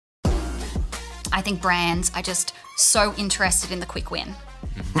I think brands are just so interested in the quick win.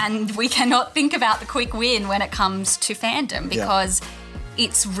 And we cannot think about the quick win when it comes to fandom because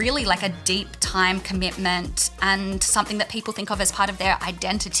it's really like a deep time commitment and something that people think of as part of their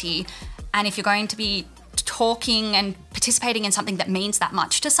identity. And if you're going to be talking and participating in something that means that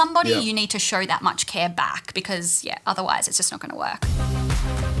much to somebody, you need to show that much care back because, otherwise it's just not going to work.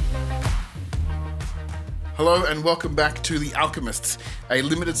 Hello and welcome back to The Alchemists, a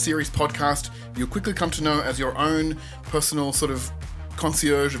limited series podcast you'll quickly come to know as your own personal sort of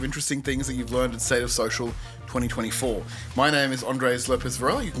concierge of interesting things that you've learned in State of Social 2024. My name is Andrés Lopez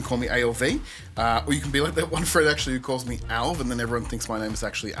Varela. You can call me ALV, or you can be like that one friend actually who calls me Alv, and then everyone thinks my name is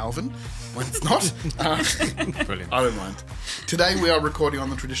actually Alvin when it's not. Brilliant. I don't mind. Today we are recording on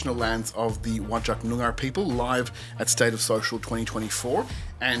the traditional lands of the Whadjuk Noongar people live at State of Social 2024,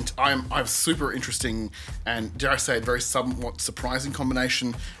 and I'm super interesting and, dare I say it, very somewhat surprising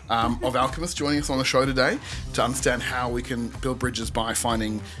combination of alchemists joining us on the show today to understand how we can build bridges by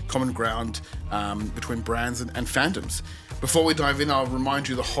finding common ground between brands and fandoms. Before we dive in, I'll remind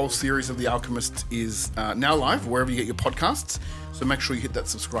you the whole series of The Alchemist is now live wherever you get your podcasts, so make sure you hit that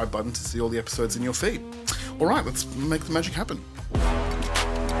subscribe button to see all the episodes in your feed. All right, let's make the magic happen.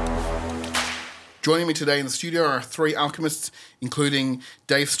 Joining me today in the studio are three alchemists, including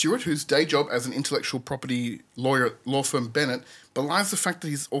Dave Stewart, whose day job as an intellectual property lawyer at law firm Bennett belies the fact that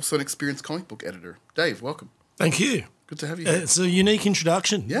he's also an experienced comic book editor. Dave, welcome. Thank you. Good to have you here. It's a unique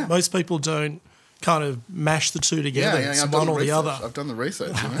introduction. Yeah. Most people don't kind of mash the two together. It's I've one done or the other. I've done the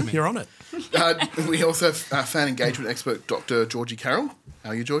research. You're on it. We also have fan engagement expert Dr. Georgie Carroll. How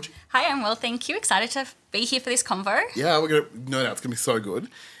are you, Georgie? Hi, I'm well, thank you. Excited to be here for this convo. Yeah, we're going to nerd out. It's going to be so good.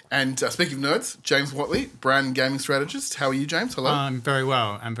 And speaking of nerds, James Whatley, brand and gaming strategist. How are you, James? Hello. I'm very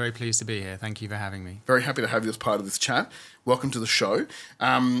well. I'm very pleased to be here. Thank you for having me. Very happy to have you as part of this chat. Welcome to the show.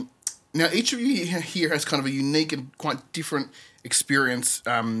 Now, each of you here has kind of a unique and quite different experience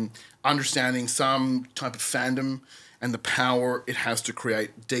understanding some type of fandom and the power it has to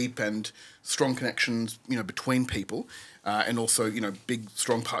create deep and strong connections, between people and also, big,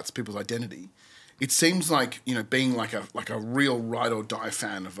 strong parts of people's identity. It seems like, being like a real ride or die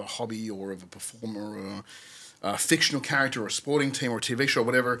fan of a hobby or of a performer or a fictional character or a sporting team or a TV show or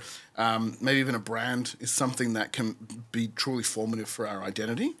whatever, maybe even a brand, is something that can be truly formative for our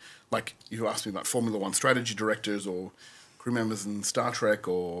identity. Like you asked me about Formula One strategy directors or crew members in Star Trek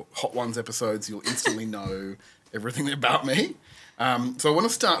or Hot Ones episodes, you'll instantly know everything about me. So I want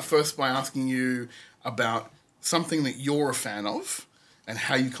to start first by asking you about something that you're a fan of and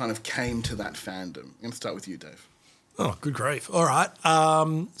how you kind of came to that fandom. I'm going to start with you, Dave. Oh, good grief. All right.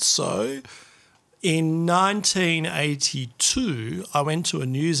 So in 1982, I went to a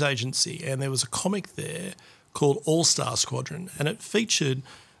news agency and there was a comic there called All-Star Squadron, and it featured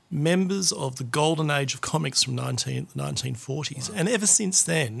members of the golden age of comics from the 1940s. Wow. And ever since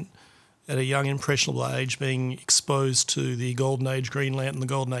then, at a young, impressionable age, being exposed to the golden age Green Lantern, the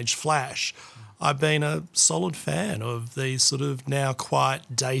golden age Flash, I've been a solid fan of these sort of now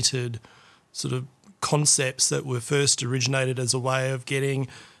quite dated sort of concepts that were first originated as a way of getting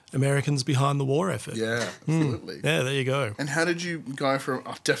Americans behind the war effort. Yeah, absolutely. Yeah, there you go. And how did you go from?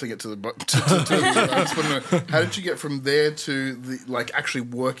 I'll definitely get to the. I just want to know, how did you get from there to actually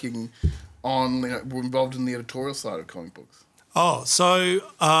working on? Were involved in the editorial side of comic books? Oh, so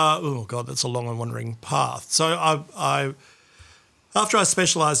oh god, that's a long and wandering path. So I after I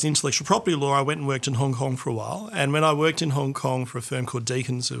specialised in intellectual property law, I went and worked in Hong Kong for a while. And when I worked in Hong Kong for a firm called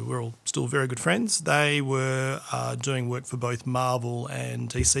Deakins, who we're all still very good friends, they were doing work for both Marvel and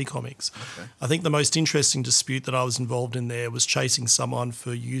DC Comics. Okay. I think the most interesting dispute that I was involved in there was chasing someone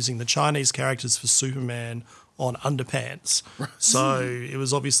for using the Chinese characters for Superman on underpants. So it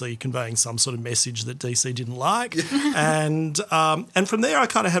was obviously conveying some sort of message that DC didn't like. And from there, I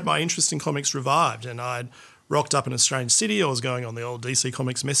kind of had my interest in comics revived, and I'd rocked up in a strange city. I was going on the old DC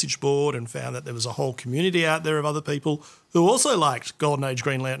Comics message board and found that there was a whole community out there of other people who also liked Golden Age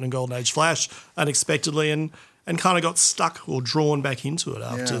Green Lantern and Golden Age Flash unexpectedly, and kind of got stuck or drawn back into it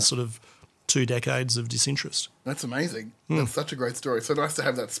after sort of 2 decades of disinterest. That's amazing. That's such a great story. So nice to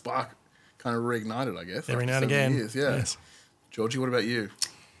have that spark kind of reignited, I guess. Every now and again. Years. Yeah. Yes. Georgie, what about you?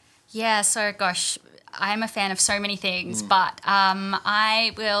 Yeah, so gosh, I'm a fan of so many things, but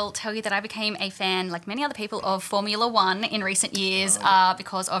I will tell you that I became a fan, like many other people, of Formula One in recent years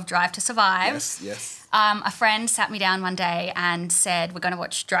because of Drive to Survive. Yes. A friend sat me down one day and said, we're going to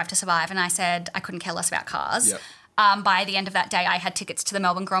watch Drive to Survive, and I said I couldn't care less about cars. Yep. By the end of that day, I had tickets to the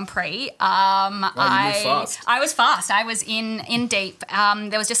Melbourne Grand Prix. You moved fast. I was fast. I was in deep.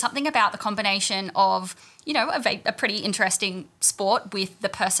 There was just something about the combination of a pretty interesting sport with the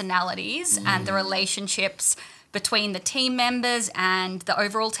personalities and the relationships between the team members and the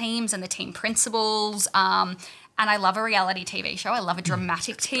overall teams and the team principals. And I love a reality TV show. I love a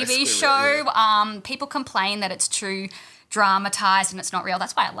dramatic TV show. People complain that it's too dramatized and it's not real.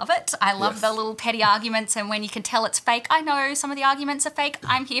 That's why I love it. I love the little petty arguments, and when you can tell it's fake. I know some of the arguments are fake.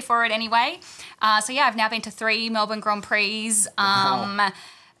 I'm here for it anyway. I've now been to 3 Melbourne Grand Prix. I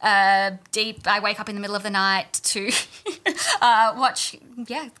wake up in the middle of the night to watch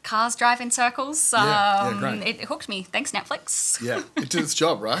cars drive in circles. Great. It hooked me. Thanks, Netflix. Yeah, it did its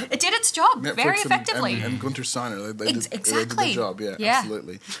job, right? It did its job Netflix very effectively. And Gunter Steiner, they did exactly. their job. Yeah,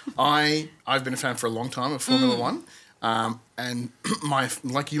 absolutely. I've been a fan for a long time of Formula One. And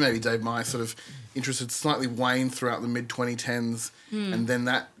like you maybe, Dave, my sort of interest had slightly waned throughout the mid-2010s. And then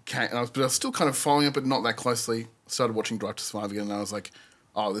that came, and I was still kind of following it, but not that closely. Started watching Drive to Survive again, and I was like,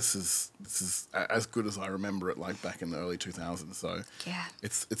 oh, this is as good as I remember it, like back in the early 2000s. So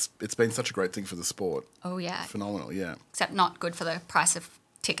it's been such a great thing for the sport. Oh, yeah. Phenomenal, yeah. Except not good for the price of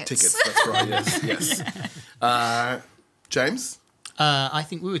tickets. That's right, yes. James? I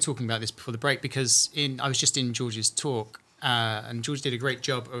think we were talking about this before the break because I was just in George's talk and George did a great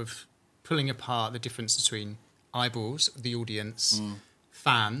job of pulling apart the difference between eyeballs, the audience,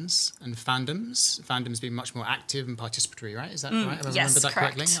 fans and fandoms. Fandoms being much more active and participatory, right? Is that right? Have I remembered that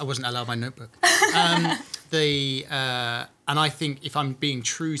correctly? I wasn't allowed my notebook. And I think if I'm being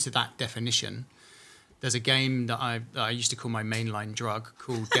true to that definition, there's a game that I used to call my mainline drug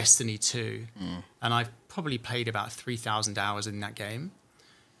called Destiny 2, and I've probably played about 3,000 hours in that game.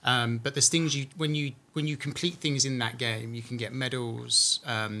 But there's things when you complete things in that game, you can get medals.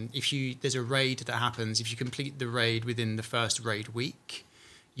 There's a raid that happens. If you complete the raid within the first raid week,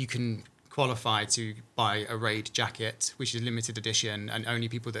 you can qualify to buy a raid jacket, which is limited edition, and only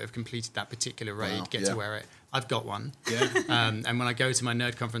people that have completed that particular raid get to wear it. I've got one. Yeah. And when I go to my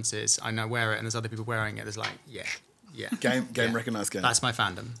nerd conferences, I wear it, and there's other people wearing it. There's like, Game recognised game. That's my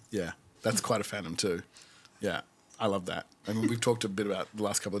fandom. Yeah, that's quite a fandom too. Yeah, I love that. And we've talked a bit about the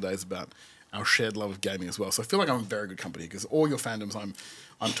last couple of days about our shared love of gaming as well. So I feel like I'm in very good company because all your fandoms I'm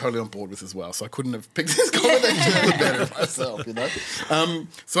totally on board with as well. So I couldn't have picked this combination better myself,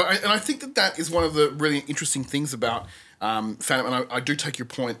 I think that is one of the really interesting things about fandom. And I do take your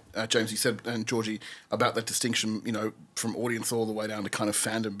point, James, you said, and Georgie, about that distinction, from audience all the way down to kind of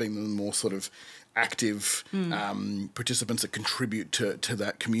fandom being the more sort of active participants that contribute to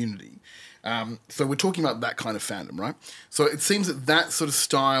that community. So we're talking about that kind of fandom, right? So it seems that sort of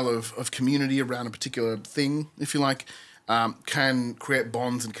style of community around a particular thing, if you like, can create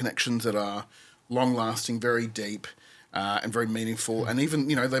bonds and connections that are long-lasting, very deep, and very meaningful. And even,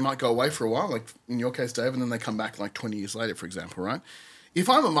 they might go away for a while, like in your case, Dave, and then they come back like 20 years later, for example, right? If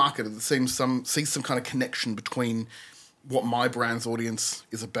I'm a marketer that sees some kind of connection between what my brand's audience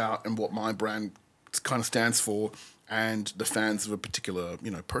is about and what my brand kind of stands for, and the fans of a particular,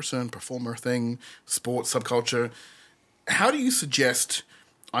 person, performer, thing, sport, subculture, how do you suggest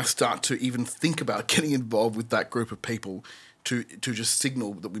I start to even think about getting involved with that group of people to just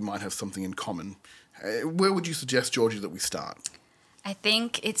signal that we might have something in common? Where would you suggest, Georgie, that we start? I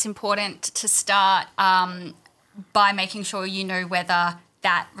think it's important to start by making sure you know whether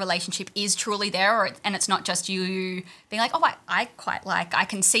that relationship is truly there, and it's not just you being like, oh, I quite like, I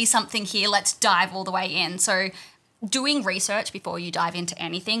can see something here, let's dive all the way in. So doing research before you dive into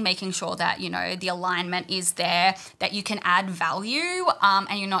anything, making sure that, the alignment is there, that you can add value,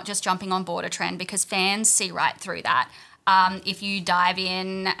 and you're not just jumping on board a trend, because fans see right through that. If you dive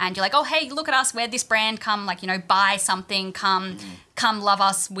in and you're like, oh, hey, look at us, we're this brand, come, buy something, come love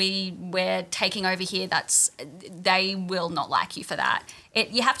us, we're taking over here, they will not like you for that.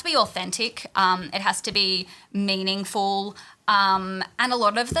 You have to be authentic, it has to be meaningful, and a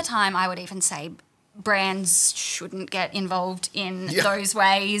lot of the time I would even say brands shouldn't get involved in those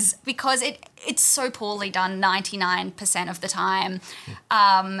ways, because it's so poorly done 99% of the time,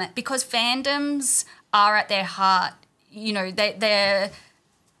 because fandoms are at their heart, they're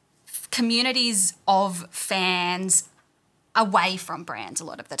communities of fans away from brands a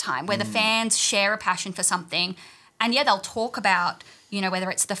lot of the time, where the fans share a passion for something, and they'll talk about,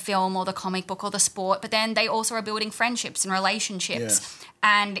 whether it's the film or the comic book or the sport, but then they also are building friendships and relationships. Yeah.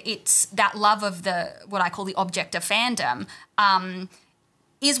 And it's that love of what I call the object of fandom,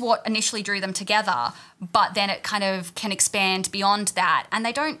 is what initially drew them together, but then it kind of can expand beyond that. And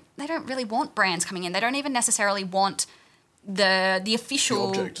they don't really want brands coming in. They don't even necessarily want the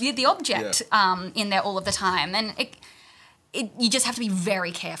official the object in there all of the time. And you just have to be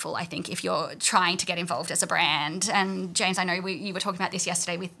very careful, I think, if you're trying to get involved as a brand. And James, I know you were talking about this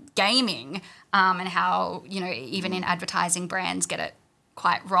yesterday with gaming, and how, even in advertising, brands get it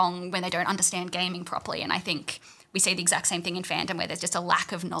quite wrong when they don't understand gaming properly. And I think we see the exact same thing in fandom, where there's just a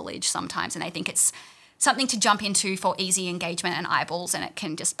lack of knowledge sometimes, and they think it's something to jump into for easy engagement and eyeballs, and it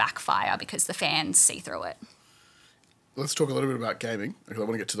can just backfire because the fans see through it. Let's talk a little bit about gaming, because I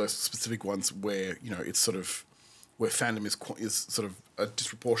want to get to those specific ones where, it's sort of where fandom is sort of a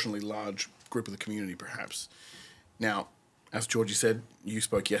disproportionately large group of the community, perhaps. Now, as Georgie said, you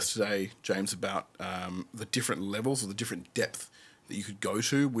spoke yesterday, James, about the different levels or the different depth that you could go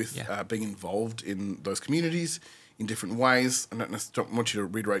to with being involved in those communities in different ways. I don't want you to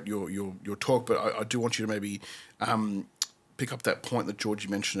reiterate your talk, but I do want you to maybe pick up that point that Georgie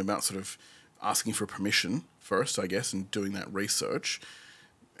mentioned about sort of asking for permission first, I guess, and doing that research.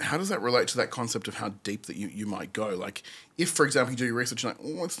 How does that relate to that concept of how deep that you might go? Like, if, for example, you do your research and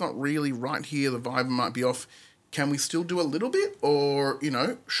like, it's not really right here, the vibe might be off, can we still do a little bit? Or,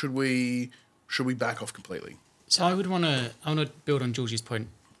 should we back off completely? So I want to build on Georgie's point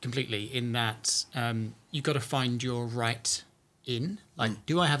completely, in that you've got to find your right in. Like,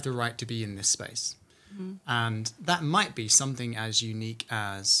 do I have the right to be in this space? Mm-hmm. And that might be something as unique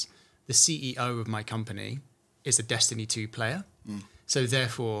as the CEO of my company is a Destiny 2 player. Mm. So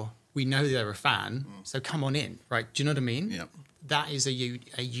therefore, we know they're a fan, so come on in, right? Do you know what I mean? Yeah. That is a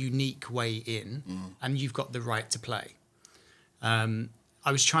unique way in, and you've got the right to play. I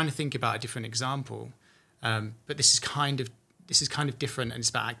was trying to think about a different example, but this is kind of different, and it's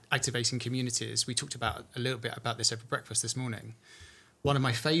about activating communities. We talked about a little bit about this over breakfast this morning. One of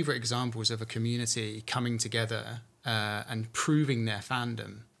my favourite examples of a community coming together and proving their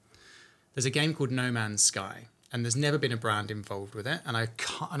fandom. There's a game called No Man's Sky. And there's never been a brand involved with it. And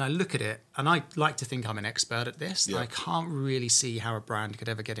I look at it, and I like to think I'm an expert at this. Yeah. And I can't really see how a brand could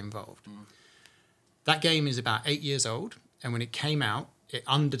ever get involved. Mm. That game is about 8 years old. And when it came out, it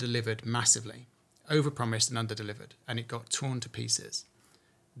under-delivered massively. Overpromised and under-delivered. And it got torn to pieces.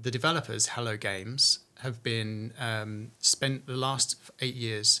 The developers, Hello Games, have been spent the last 8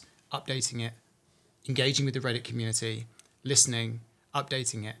 years updating it, engaging with the Reddit community, listening,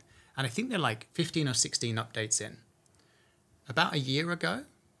 updating it. And I think they're like 15 or 16 updates in. About a year ago,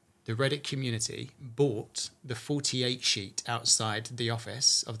 the Reddit community bought the 48 sheet outside the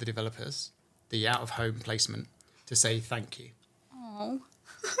office of the developers, the out-of-home placement, to say thank you. Oh.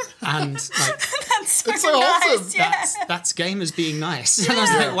 And like, that's so it's so nice. awesome. Yeah. That's gamers being nice. Yeah. And I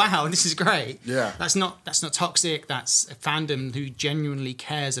was like, wow, this is great. Yeah. That's not toxic. That's a fandom who genuinely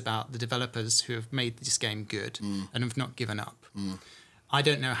cares about the developers who have made this game good and have not given up. Mm. I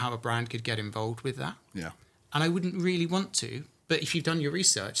don't know how a brand could get involved with that. Yeah. And I wouldn't really want to. But if you've done your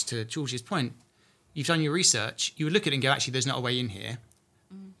research, to George's point, you've done your research, you would look at it and go, actually, there's not a way in here.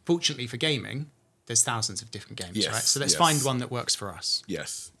 Mm. Fortunately for gaming, there's thousands of different games, right? So let's find one that works for us.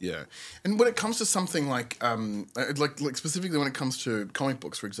 Yes, yeah. And when it comes to something like specifically when it comes to comic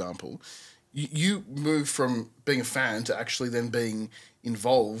books, for example, you move from being a fan to actually then being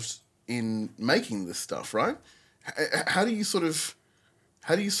involved in making this stuff, right? How do you sort of,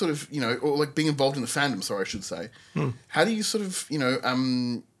 or like being involved in the fandom, sorry, I should say. How do you sort of,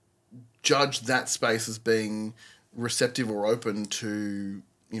 judge that space as being receptive or open to,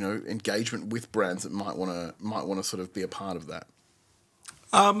 engagement with brands that might want to sort of be a part of that?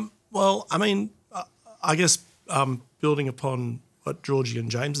 Well, I mean, I guess building upon what Georgie and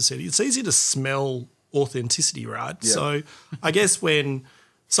James have said, it's easy to smell authenticity, right? Yeah. So I guess when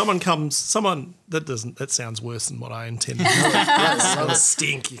that sounds worse than what I intended. The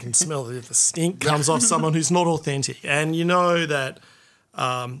stink, you can smell it. The stink comes off someone who's not authentic. And you know that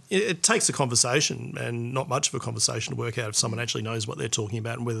it takes a conversation, and not much of a conversation, to work out if someone actually knows what they're talking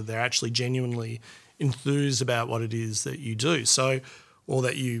about and whether they're actually genuinely enthused about what it is that you do. So, or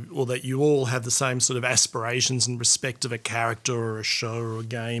that you all have the same sort of aspirations and respect of a character or a show or a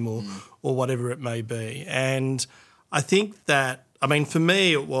game or whatever it may be. And I think that, I mean, for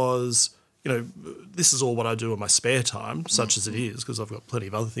me, it was, this is all what I do in my spare time, such as it is, because I've got plenty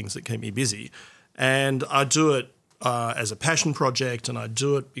of other things that keep me busy. And I do it as a passion project, and I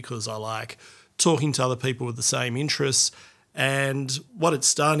do it because I like talking to other people with the same interests. And what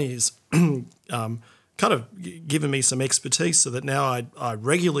it's done is kind of given me some expertise, so that now I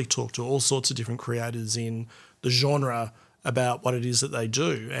regularly talk to all sorts of different creators in the genre about what it is that they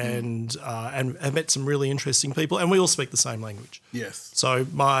do, and have met some really interesting people, and we all speak the same language. Yes. So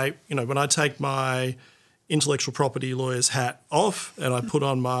when I take my intellectual property lawyer's hat off and I put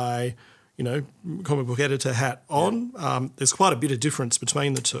on my, comic book editor hat on. There's quite a bit of difference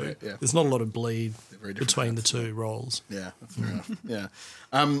between the two. Yeah. There's not a lot of bleed between the hats, two roles. Yeah, that's fair enough. Yeah.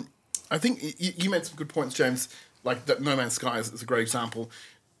 I think you made some good points, James, like that No Man's Sky is a great example.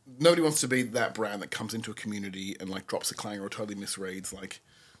 Nobody wants to be that brand that comes into a community and like drops a clanger or totally misreads. Like,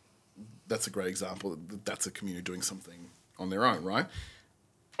 that's a great example. That's a community doing something on their own, right?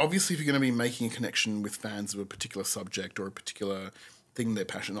 Obviously, if you're going to be making a connection with fans of a particular subject or a particular thing they're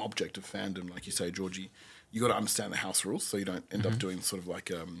passionate, an object of fandom, like you say, Georgie, you got to understand the house rules so you don't end up doing sort of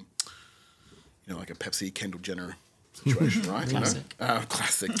like like a Pepsi Kendall Jenner situation, right? Classic.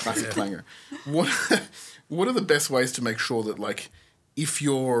 Classic clanger. What are the best ways to make sure that, like, if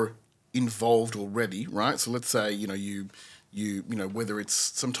you're involved already, right? So let's say you whether it's,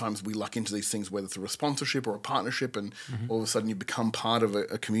 sometimes we luck into these things, whether through a sponsorship or a partnership, and all of a sudden you become part of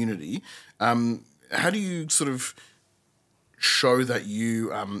a community. How do you sort of show that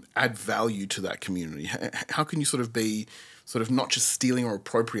you add value to that community? How can you sort of be sort of not just stealing or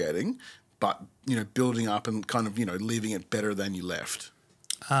appropriating, but building up and kind of leaving it better than you left?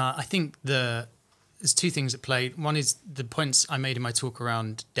 I think there's two things at play. One is the points I made in my talk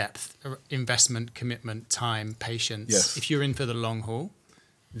around depth, investment, commitment, time, patience. Yes. If you're in for the long haul,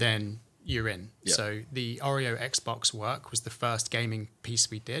 then you're in. Yeah. So the Oreo Xbox work was the first gaming piece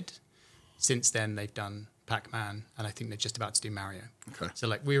we did. Since then, they've done Pac-Man, and I think they're just about to do Mario. Okay. So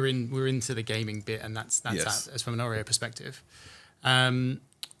like we're into the gaming bit, and that's Yes. as from an Oreo perspective.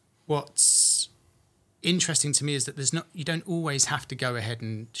 What's interesting to me is that you don't always have to go ahead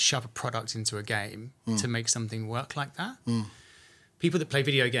and shove a product into a game to make something work like that. People that play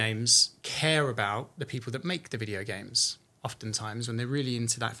video games care about the people that make the video games. Oftentimes, when they're really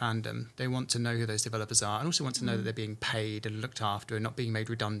into that fandom, they want to know who those developers are, and also want to know that they're being paid and looked after and not being made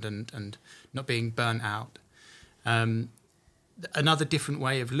redundant and not being burnt out. Another different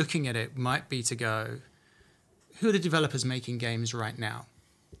way of looking at it might be to go, who are the developers making games right now?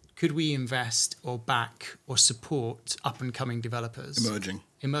 Could we invest or back or support up-and-coming developers?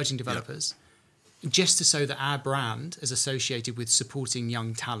 Emerging developers. Just so that our brand is associated with supporting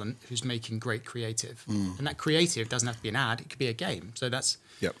young talent who's making great creative. And that creative doesn't have to be an ad, it could be a game. So that's,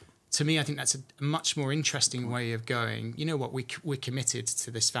 to me, I think that's a much more interesting way of going, you know what, we're committed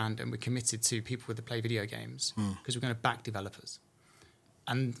to this fandom, we're committed to people that play video games because we're going to back developers.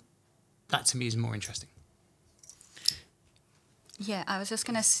 And that to me is more interesting. Yeah, I was just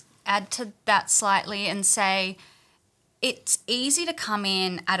going to add to that slightly and say it's easy to come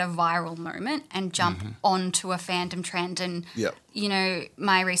in at a viral moment and jump onto a fandom trend. And,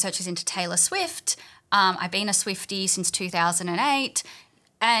 my research is into Taylor Swift. I've been a Swiftie since 2008.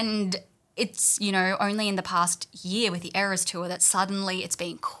 And it's, only in the past year with the Eras Tour that suddenly it's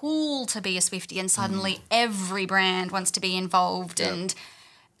been cool to be a Swiftie, and suddenly every brand wants to be involved. And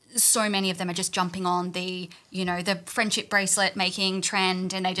so many of them are just jumping on the friendship bracelet making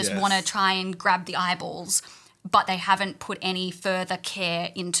trend, and they just want to try and grab the eyeballs, but they haven't put any further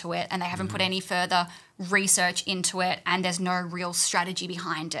care into it, and they haven't put any further research into it, and there's no real strategy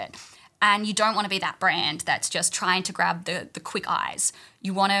behind it. And you don't want to be that brand that's just trying to grab the quick eyes.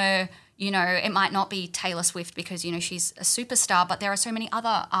 You want to, it might not be Taylor Swift because, she's a superstar, but there are so many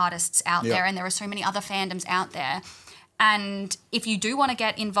other artists out there, and there are so many other fandoms out there. And if you do want to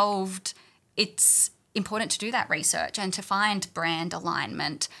get involved, it's important to do that research and to find brand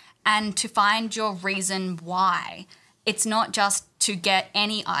alignment and to find your reason why. It's not just to get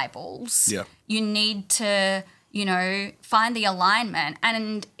any eyeballs. Yeah. You need to, find the alignment.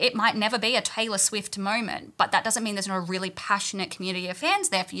 And it might never be a Taylor Swift moment, but that doesn't mean there's not a really passionate community of fans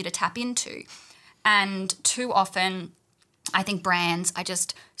there for you to tap into. And too often, I think brands are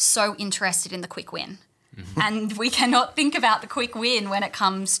just so interested in the quick win. And we cannot think about the quick win when it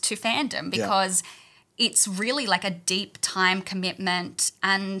comes to fandom because it's really like a deep time commitment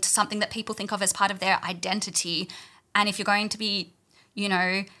and something that people think of as part of their identity. And if you're going to be,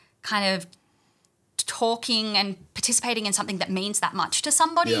 kind of talking and participating in something that means that much to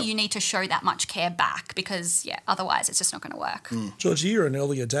somebody, you need to show that much care back because, otherwise it's just not going to work. Georgie, you're an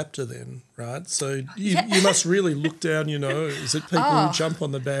early adapter then, right? So you must really look down your nose at people who jump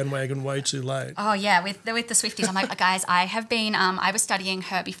on the bandwagon way too late. Oh, yeah, with the Swifties, I'm like, guys, I have been, I was studying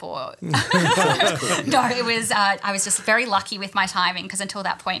her before. No, it was, I was just very lucky with my timing because until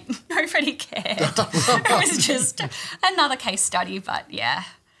that point, nobody cared. It was just another case study, but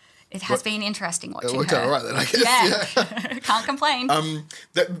it has been interesting watching her. It worked out all right then, I guess. Yeah. Can't complain.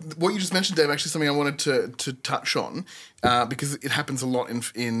 What you just mentioned, Dave, actually something I wanted to touch on because it happens a lot in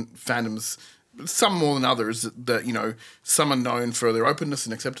fandoms some more than others. That you know, some are known for their openness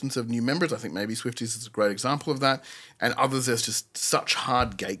and acceptance of new members. I think maybe Swifties is a great example of that. And others, there's just such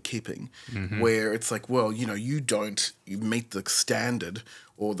hard gatekeeping where it's like, well, you know, you meet the standard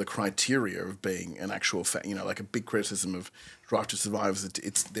or the criteria of being an actual fan. You know, like a big criticism of Drive to Survive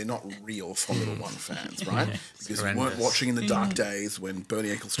is they're not real Formula One fans, right? Because you weren't watching in the dark days when Bernie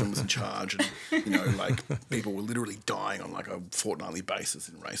Ecclestone was in charge, and you know, like people were literally dying on like a fortnightly basis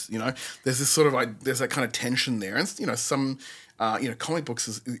in race. You know, there's this sort of like there's that kind of tension there, and you know, some. You know, comic books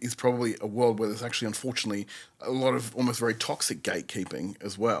is probably a world where there's actually, unfortunately, a lot of almost very toxic gatekeeping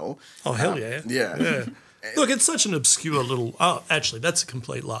as well. Oh, hell yeah. Yeah. Look, it's such an obscure little... Oh, actually, that's a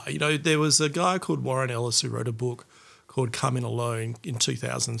complete lie. You know, there was a guy called Warren Ellis who wrote a book called Come In Alone in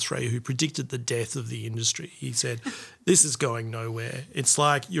 2003 who predicted the death of the industry. He said, this is going nowhere. It's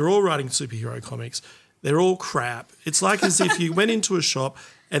like you're all writing superhero comics. They're all crap. It's like as if you went into a shop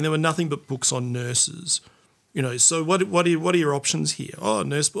and there were nothing but books on nurses. You know, so what are your options here? Oh,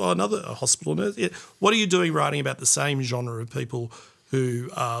 a hospital nurse. Yeah. What are you doing writing about the same genre of people who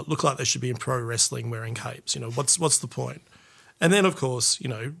look like they should be in pro wrestling wearing capes? You know, what's the point? And then, of course, you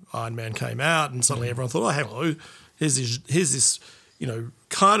know, Iron Man came out and suddenly everyone thought, oh, hello, here's this, you know,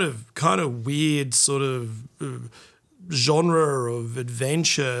 kind of weird sort of genre of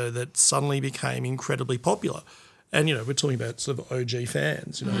adventure that suddenly became incredibly popular. And, you know, we're talking about sort of OG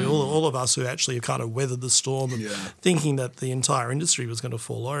fans, you know, all of us who actually have kind of weathered the storm and thinking that the entire industry was going to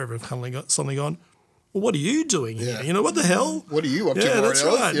fall over have suddenly gone, well, what are you doing here? You know, what the hell? What are you up to? Yeah, that's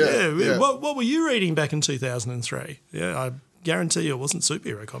right. Yeah. What were you reading back in 2003? Yeah, I guarantee you it wasn't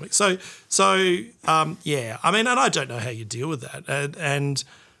superhero comics. So yeah, I mean, and I don't know how you deal with that. And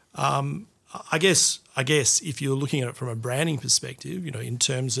I guess if you're looking at it from a branding perspective, you know, in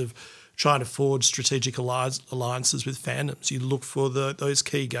terms of trying to forge strategic alliances with fandoms, you look for those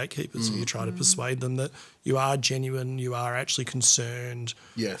key gatekeepers and you try to persuade them that you are genuine, you are actually concerned,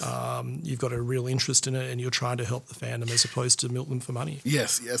 you've got a real interest in it and you're trying to help the fandom as opposed to milk them for money.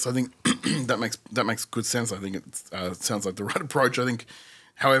 Yes, I think that makes good sense. I think it sounds like the right approach. I think,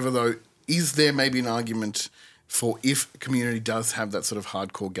 however, though, is there maybe an argument for if a community does have that sort of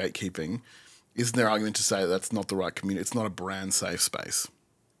hardcore gatekeeping, isn't there an argument to say that's not the right community, it's not a brand safe space?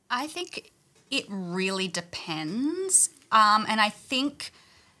 I think it really depends. And I think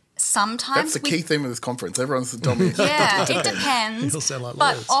sometimes... That's the key theme of this conference. Everyone's told me. Yeah, it depends. You'll sound like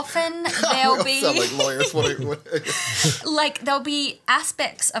but lawyers. often there'll be... sound like lawyers. Like there'll be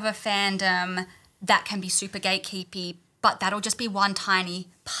aspects of a fandom that can be super gatekeepy, but that'll just be one tiny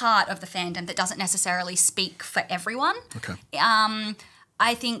part of the fandom that doesn't necessarily speak for everyone. Okay.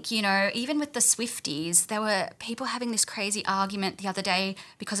 I think, you know, even with the Swifties, there were people having this crazy argument the other day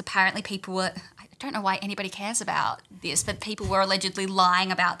because apparently people were, I don't know why anybody cares about this, but people were allegedly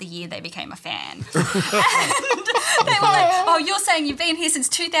lying about the year they became a fan. And they were like, oh, you're saying you've been here since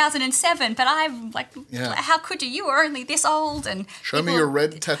 2007, but I'm like, how could you? You were only this old. And show me your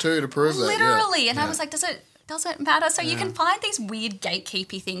red tattoo to prove that. Literally. And I was like, doesn't matter. So you can find these weird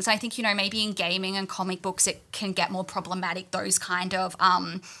gatekeepy things. I think, you know, maybe in gaming and comic books it can get more problematic, those kind of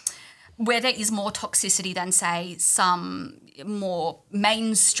where there is more toxicity than, say, some more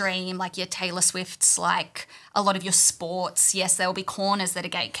mainstream, like your Taylor Swifts, like a lot of your sports. Yes, there will be corners that are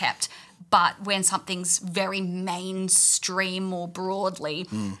gate-kept, but when something's very mainstream more broadly,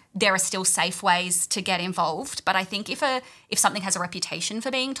 there are still safe ways to get involved. But I think if something has a reputation for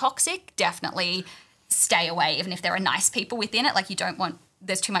being toxic, definitely stay away, even if there are nice people within it. Like you don't want,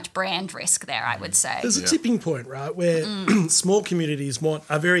 there's too much brand risk there, I would say. There's a tipping point, right, where small communities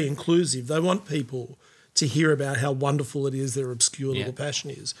are very inclusive. They want people to hear about how wonderful it is their obscure little passion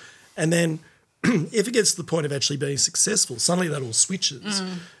is. And then if it gets to the point of actually being successful, suddenly that all switches.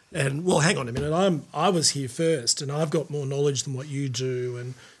 And, well, hang on a minute, I was here first and I've got more knowledge than what you do,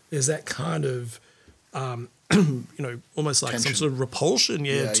 and there's that kind of you know, almost like tension. some sort of repulsion,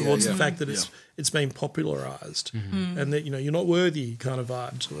 towards the fact that it's been popularised and that, you know, you're not worthy kind of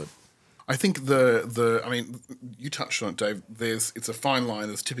vibe to it. I think I mean, you touched on it, Dave. It's a fine line,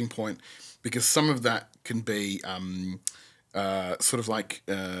 there's a tipping point, because some of that can be sort of like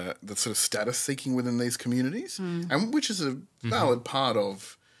the sort of status seeking within these communities, and which is a valid part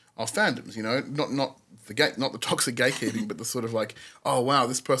of fandoms. You know, not the toxic gatekeeping, but the sort of like, oh wow,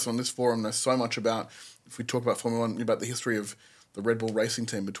 this person on this forum knows so much about. If we talk about Formula One, about the history of the Red Bull racing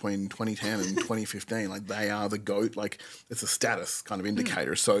team between 2010 and 2015, like they are the GOAT, like it's a status kind of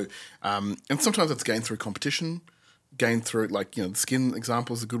indicator. So, and sometimes it's gained through competition, gained through, like, you know, the skin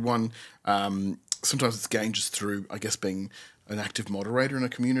example is a good one. Sometimes it's gained just through, I guess, being an active moderator in a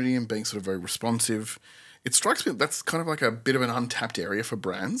community and being sort of very responsive. it strikes me that's kind of like a bit of an untapped area for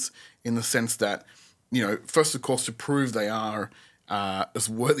brands in the sense that, first, of course, to prove they are as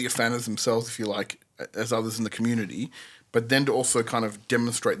worthy of fans themselves, if you like, as others in the community, but then to also kind of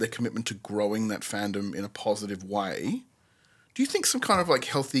demonstrate their commitment to growing that fandom in a positive way. Do you think some kind of like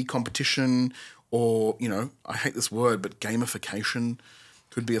healthy competition or, I hate this word, but gamification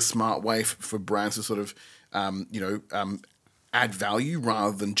could be a smart way for brands to sort of, add value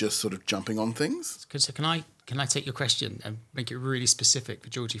rather than just sort of jumping on things? So can I take your question and make it really specific for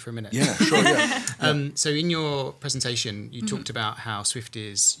Georgie for a minute? Yeah, sure, yeah. So in your presentation, you talked about how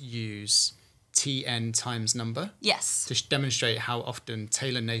Swifties use TN times number. Yes. To demonstrate how often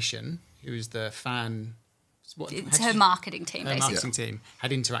Taylor Nation, who is the fan... It's her marketing team, basically. Marketing team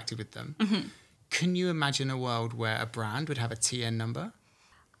had interacted with them. Mm-hmm. Can you imagine a world where a brand would have a TN number?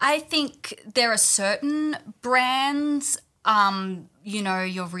 I think there are certain brands,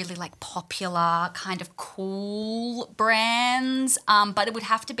 you're really like popular, kind of cool brands, but it would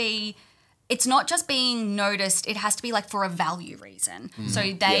have to be, it's not just being noticed, it has to be like for a value reason. So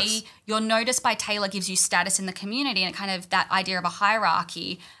you're noticed by Taylor gives you status in the community and kind of that idea of a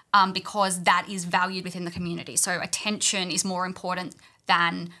hierarchy because that is valued within the community. So attention is more important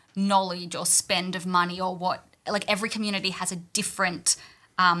than knowledge or spend of money or what, like every community has a different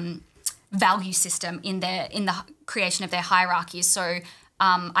value system in the creation of their hierarchies. So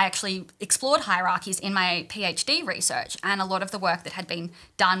I actually explored hierarchies in my PhD research, and a lot of the work that had been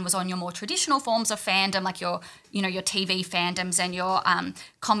done was on your more traditional forms of fandom, like your TV fandoms and your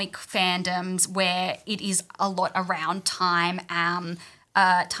comic fandoms, where it is a lot around time,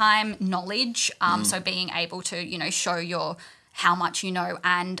 knowledge. So being able to show how much you know,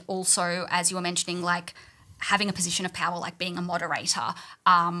 and also, as you were mentioning, like having a position of power, like being a moderator,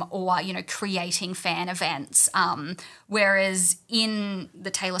 or creating fan events. Whereas in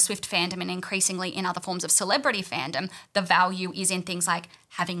the Taylor Swift fandom and increasingly in other forms of celebrity fandom, the value is in things like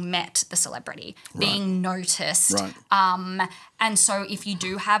having met the celebrity, being noticed. Right. And so if you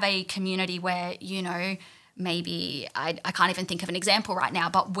do have a community where, maybe I can't even think of an example right now,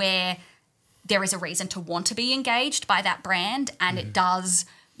 but where there is a reason to want to be engaged by that brand and it does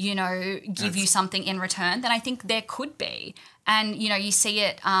give you something in return, then I think there could be. And, you see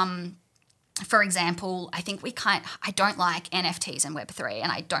it, for example, I think I don't like NFTs in Web3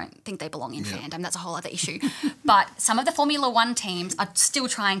 and I don't think they belong in fandom. That's a whole other issue. But some of the Formula One teams are still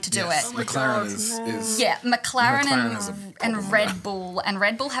trying to do it. Oh McLaren is... Yeah, McLaren is a and Red Bull. And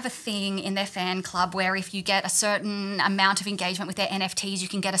Red Bull have a thing in their fan club where if you get a certain amount of engagement with their NFTs, you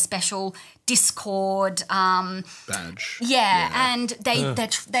can get a special Discord badge. Yeah, and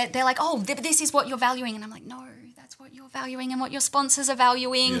they're like, oh, this is what you're valuing. And I'm like, no, that's what you're valuing and what your sponsors are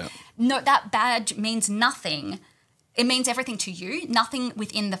valuing. Yeah. No, that badge means nothing. It means everything to you, nothing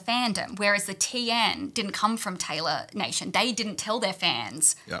within the fandom. Whereas the TN didn't come from Taylor Nation. They didn't tell their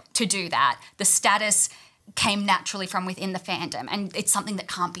fans to do that. The status came naturally from within the fandom, and it's something that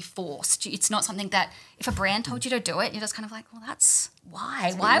can't be forced. It's not something that if a brand told you to do it, you're just kind of like, well, that's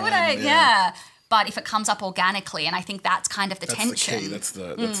why. Why would I? Yeah. But if it comes up organically, and I think that's kind of the tension. That's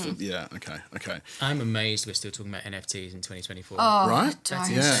the key. That's the okay. I'm amazed we're still talking about NFTs in 2024. Oh, right? That's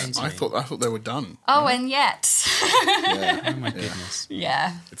don't. insane to I me. thought they were done. Oh, and yet. Oh my goodness.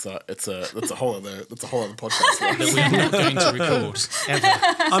 Yeah. That's a whole other podcast. That we're not going to record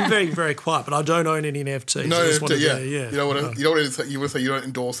ever. I'm very, very quiet, but I don't own any NFTs. No, I just want to You don't want to. You want to say you don't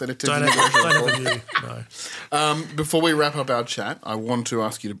endorse NFTs. Don't have a view. No. Before we wrap up our chat, I want to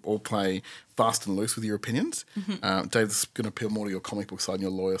ask you to all play fast and loose with your opinions. Dave, this is going to appeal more to your comic book side and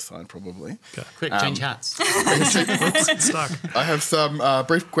your lawyer side, probably. Okay. Quick, change hats. It's stuck. I have some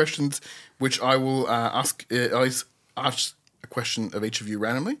brief questions, which I will ask. I ask a question of each of you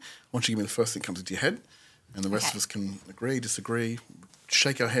randomly. I want you to give me the first thing that comes into your head, and the rest of us can agree, disagree,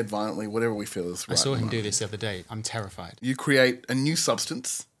 shake our head violently, whatever we feel is right. I saw him do this the other day. I'm terrified. You create a new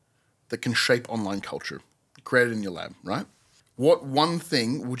substance that can shape online culture. You create it in your lab, right? What one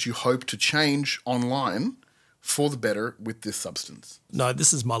thing would you hope to change online for the better with this substance? No,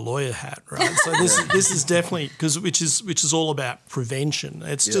 this is my lawyer hat, right? So this is definitely which is all about prevention.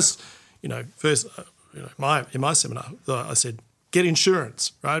 It's just first in my seminar I said get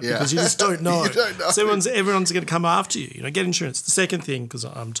insurance, right? Yeah. Because you just don't know. You don't know. So everyone's going to come after you. Get insurance. The second thing, because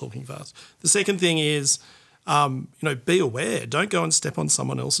I'm talking fast. The second thing is. Be aware. Don't go and step on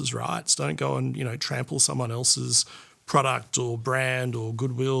someone else's rights. Don't go and trample someone else's product or brand or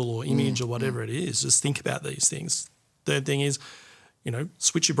goodwill or image or whatever it is. Just think about these things. Third thing is,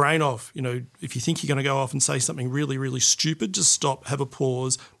 switch your brain off. If you think you're going to go off and say something really, really stupid, just stop, have a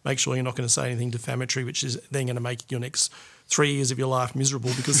pause, make sure you're not going to say anything defamatory, which is then going to make your next 3 years of your life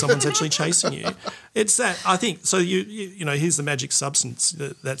miserable because someone's actually chasing you. It's that, I think. So you know, here's the magic substance.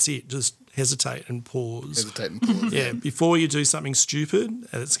 That's it. Just hesitate and pause. Hesitate and pause. Yeah, before you do something stupid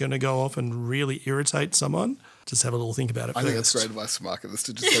and it's going to go off and really irritate someone, just have a little think about it I first. think that's great advice for marketers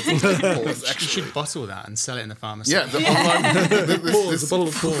to just hesitate and pause. You Actually, should bottle that and sell it in the pharmacy. yeah, the online Pause, a bottle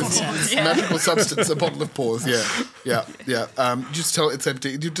of pause. this magical substance, a bottle of pause. Yeah. Just tell it it's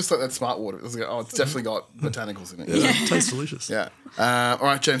empty. You just like that smart water. It's like, it's definitely got botanicals in it. Yeah, it tastes delicious. Yeah. All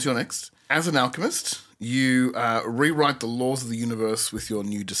right, James, you're next. As an alchemist, you rewrite the laws of the universe with your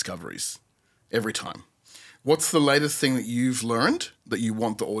new discoveries every time. What's the latest thing that you've learned that you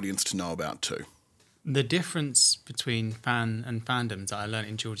want the audience to know about too? The difference between fan and fandoms that I learned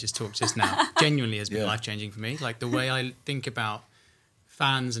in George's talk just now genuinely has been life-changing for me. Like the way I think about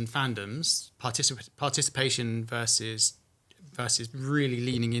fans and fandoms, participation versus really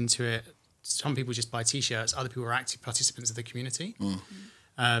leaning into it. Some people just buy T-shirts. Other people are active participants of the community.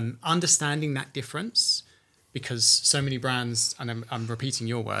 Understanding that difference, because so many brands, and I'm repeating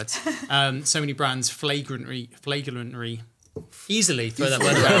your words, so many brands flagrantly easily throw that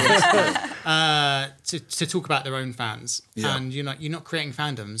word around to talk about their own fans. Yeah. And you're not creating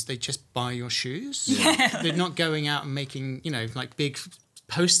fandoms, they just buy your shoes. Yeah. They're not going out and making, like big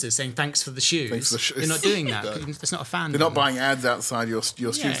posters saying thanks for the shoes. Thanks for the shoes. They're not doing that. No. It's not a fandom. They're not buying ads outside your shoes.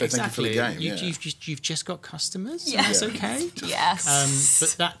 They thank you for the game. You've just got customers, Yeah. and that's okay. Yes.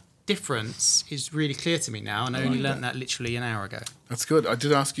 But that difference is really clear to me now, and I only learnt that literally an hour ago. That's good. I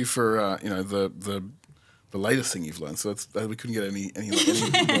did ask you for the latest thing you've learned, so we couldn't get any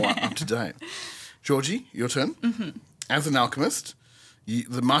more up to date. Georgie, your turn. Mm-hmm. As an alchemist,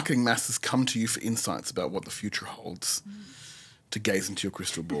 the marketing masses come to you for insights about what the future holds. To gaze into your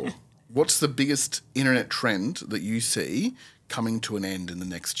crystal ball. What's the biggest internet trend that you see coming to an end in the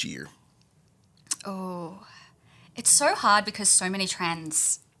next year? Oh, it's so hard because so many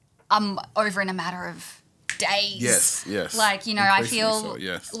trends over in a matter of days. Yes. Like, I feel so,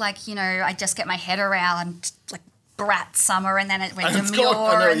 yes. like, I just get my head around like Brat Summer and then it went to it's gone. I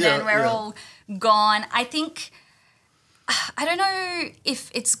know, Muir and then we're all gone. I think, I don't know if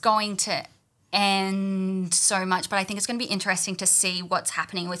it's going to end so much, but I think it's going to be interesting to see what's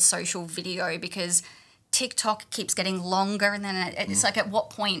happening with social video because TikTok keeps getting longer and then it's like at what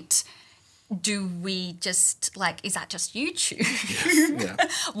point do we just is that just YouTube? Yes. Yeah.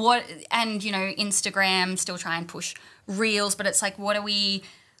 Instagram still try and push reels, but it's like what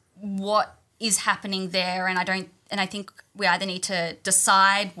is happening there? And I think we either need to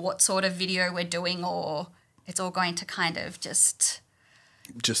decide what sort of video we're doing or it's all going to kind of just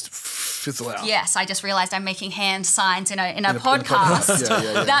fizzle out. Yes, I just realised I'm making hand signs in a podcast.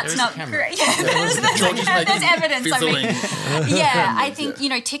 Yeah. That's not great. There's evidence. Fizzling. I think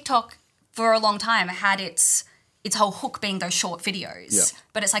TikTok for a long time had its whole hook being those short videos. Yeah.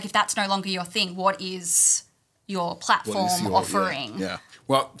 But it's like if that's no longer your thing, what is your platform offering? Yeah.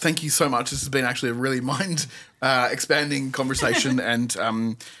 Well, thank you so much. This has been actually a really mind expanding conversation and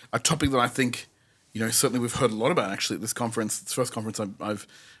a topic that I think certainly we've heard a lot about actually at this conference. It's the first conference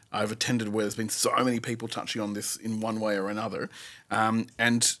I've attended where there's been so many people touching on this in one way or another,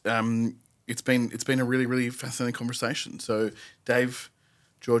 it's been a really, really fascinating conversation. So, Dave,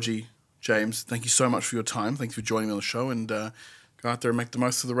 Georgie, James, thank you so much for your time. Thank you for joining me on the show, and go out there and make the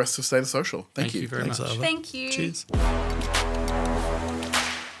most of the rest of State of Social. Thank you very much. Thank you. Cheers.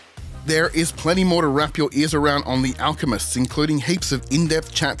 There is plenty more to wrap your ears around on The Alchemists, including heaps of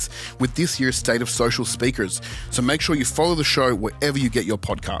in-depth chats with this year's State of Social speakers. So make sure you follow the show wherever you get your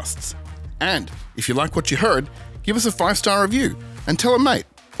podcasts. And if you like what you heard, give us a 5-star review and tell a mate,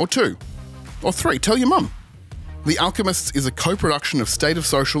 or 2, or 3. Tell your mum. The Alchemists is a co-production of State of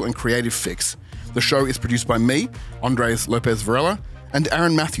Social and Creative Fix. The show is produced by me, Andrés Lopez Varela, and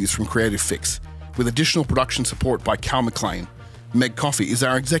Aaron Matthews from Creative Fix, with additional production support by Cal McLean. Meg Coffey is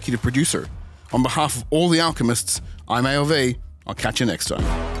our executive producer. On behalf of all the Alchemists, I'm AOV. I'll catch you next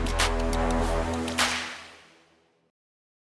time.